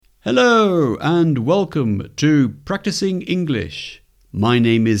Hello and welcome to Practicing English. My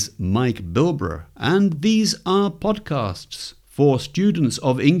name is Mike Bilbrough and these are podcasts for students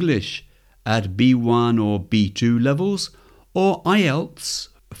of English at B1 or B2 levels or IELTS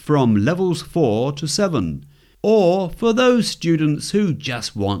from levels 4 to 7, or for those students who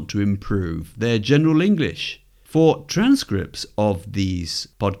just want to improve their general English. For transcripts of these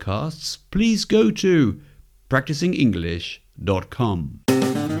podcasts, please go to practicingenglish.com.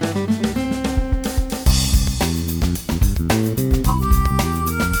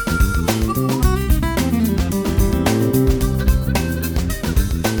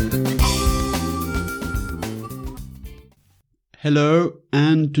 Hello,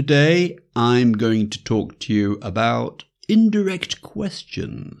 and today I'm going to talk to you about indirect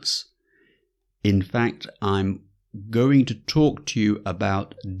questions. In fact, I'm going to talk to you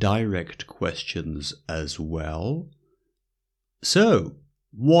about direct questions as well. So,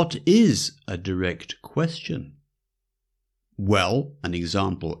 what is a direct question? Well, an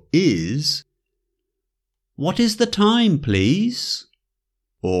example is, "What is the time, please?"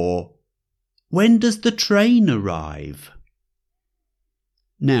 Or, "When does the train arrive?"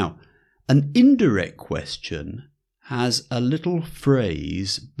 Now, an indirect question has a little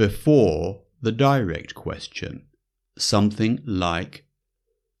phrase before the direct question, something like,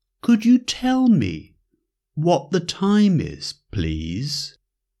 "Could you tell me what the time is, please?"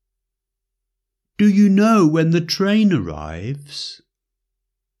 "Do you know when the train arrives?"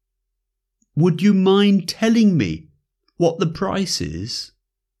 "Would you mind telling me what the price is?"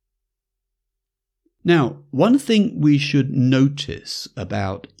 Now, one thing we should notice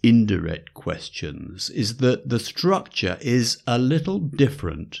about indirect questions is that the structure is a little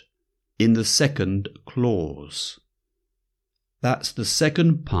different in the second clause. That's the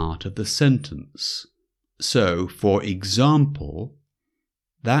second part of the sentence. So, for example,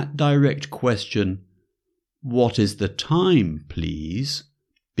 that direct question, "What is the time, please?"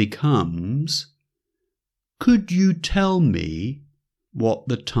 becomes, "Could you tell me what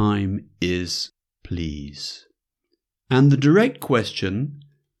the time is, please?" And the direct question,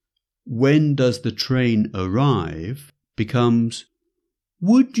 "When does the train arrive?" becomes,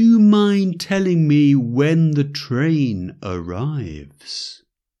 "Would you mind telling me when the train arrives?"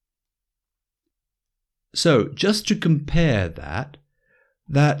 So, just to compare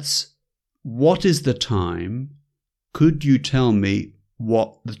that's "What is the time? Could you tell me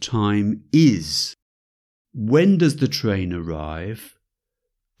what the time is? When does the train arrive?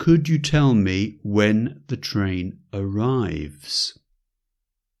 Could you tell me when the train arrives?"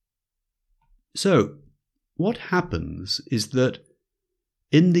 So, what happens is that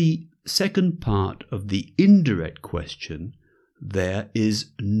in the second part of the indirect question, there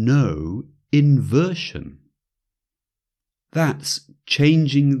is no inversion. That's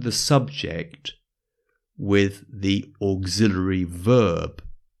changing the subject with the auxiliary verb.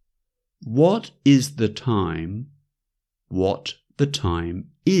 What is the time? What the time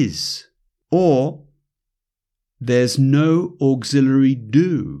is. Or there's no auxiliary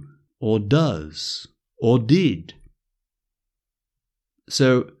do or does or did.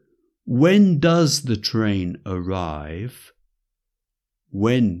 So, when does the train arrive?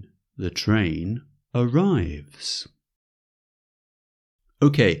 When the train arrives.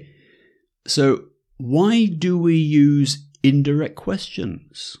 Okay, so why do we use indirect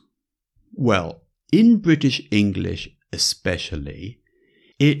questions? Well, in British English especially,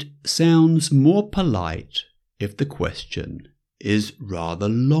 it sounds more polite if the question is rather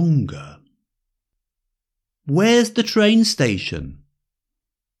longer. "Where's the train station?"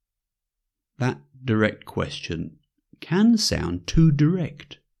 That direct question can sound too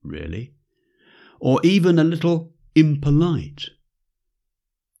direct, really, or even a little impolite.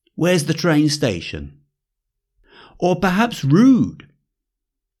 "Where's the train station?" Or perhaps rude.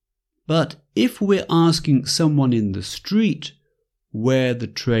 But if we're asking someone in the street where the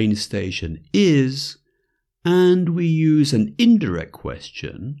train station is, and we use an indirect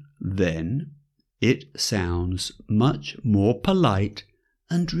question, then it sounds much more polite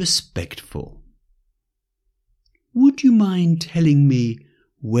and respectful. "Would you mind telling me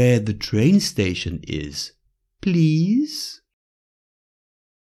where the train station is, please?"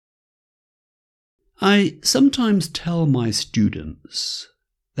 I sometimes tell my students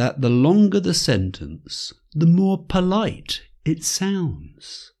that the longer the sentence, the more polite it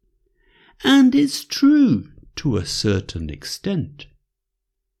sounds. And it's true to a certain extent.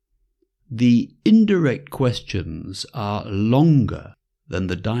 The indirect questions are longer than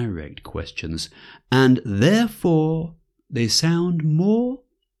the direct questions, and therefore they sound more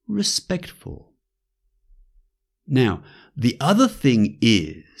respectful. Now, the other thing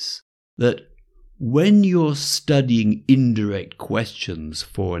is that when you're studying indirect questions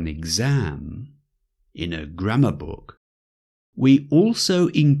for an exam in a grammar book, we also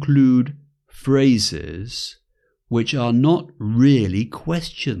include phrases which are not really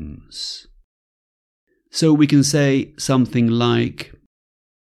questions. So we can say something like,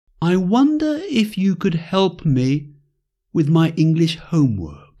 I wonder if you could help me with my English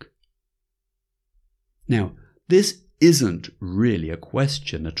homework. Now, this isn't really a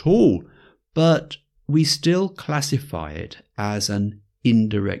question at all, but we still classify it as an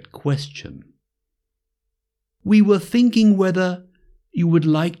indirect question. We were thinking whether you would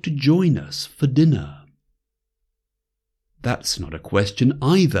like to join us for dinner. That's not a question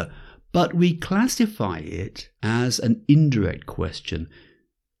either, but we classify it as an indirect question.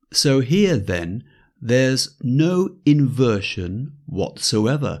 So here then, there's no inversion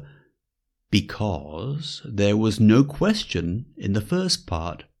whatsoever, because there was no question in the first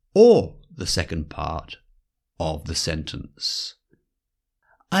part or the second part of the sentence.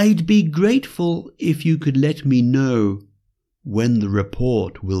 I'd be grateful if you could let me know when the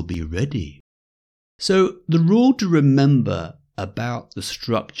report will be ready. So the rule to remember about the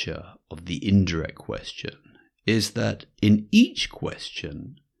structure of the indirect question is that in each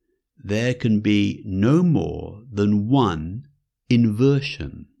question there can be no more than one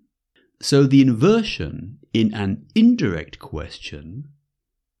inversion. So the inversion in an indirect question,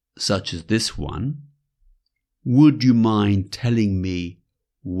 such as this one, would you mind telling me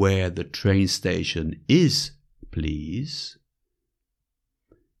where the train station is, please?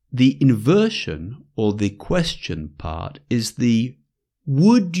 The inversion or the question part is the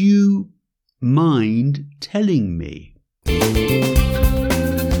would you mind telling me?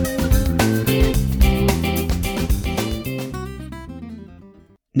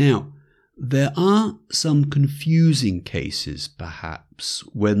 Now, there are some confusing cases, perhaps,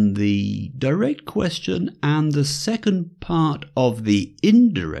 when the direct question and the second part of the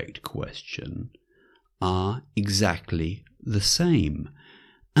indirect question are exactly the same.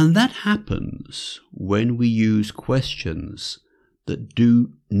 And that happens when we use questions that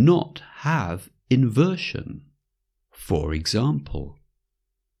do not have inversion. For example,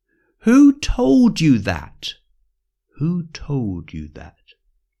 who told you that? Who told you that?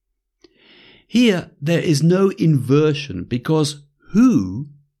 Here there is no inversion because who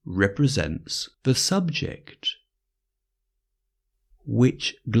represents the subject.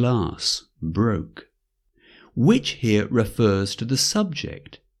 Which glass broke? Which here refers to the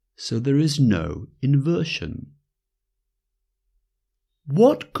subject, so there is no inversion.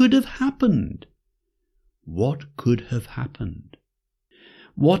 What could have happened? What could have happened?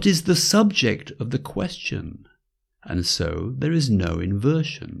 What is the subject of the question? And so there is no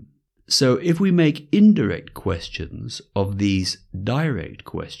inversion. So if we make indirect questions of these direct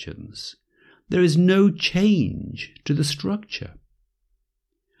questions, there is no change to the structure.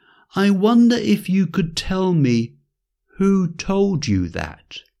 I wonder if you could tell me who told you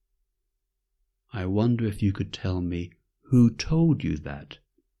that. I wonder if you could tell me who told you that.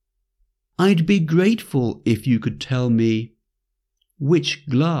 I'd be grateful if you could tell me which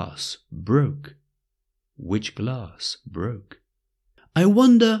glass broke. Which glass broke? I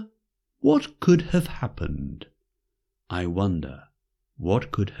wonder what could have happened. I wonder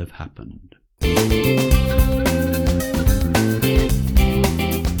what could have happened.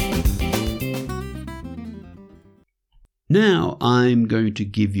 Now I'm going to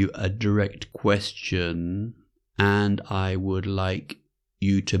give you a direct question, and I would like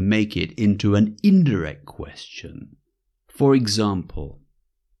you to make it into an indirect question. For example,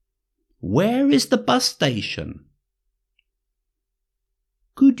 where is the bus station?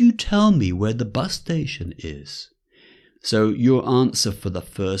 Could you tell me where the bus station is? So your answer for the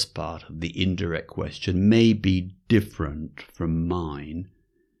first part of the indirect question may be different from mine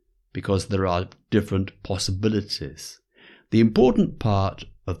because there are different possibilities. The important part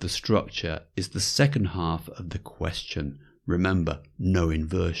of the structure is the second half of the question. Remember, no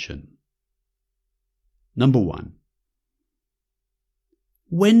inversion. Number 1.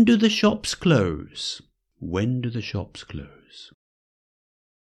 When do the shops close? When do the shops close?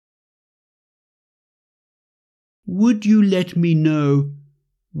 Would you let me know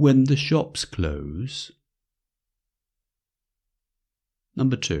when the shops close?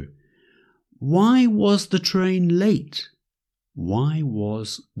 Number 2. Why was the train late? Why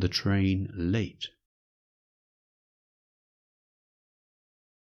was the train late?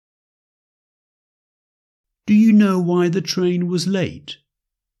 Do you know why the train was late?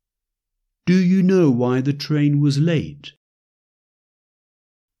 Do you know why the train was late?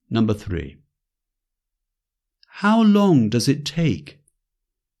 Number 3. How long does it take?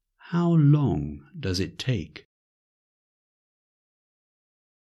 How long does it take?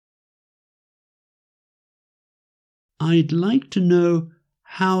 I'd like to know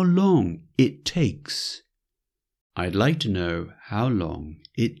how long it takes. I'd like to know how long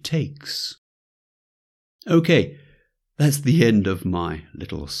it takes. Okay, that's the end of my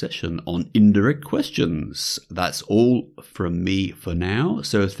little session on indirect questions. That's all from me for now,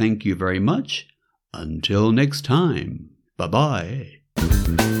 so thank you very much. Until next time,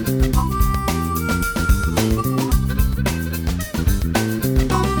 bye-bye.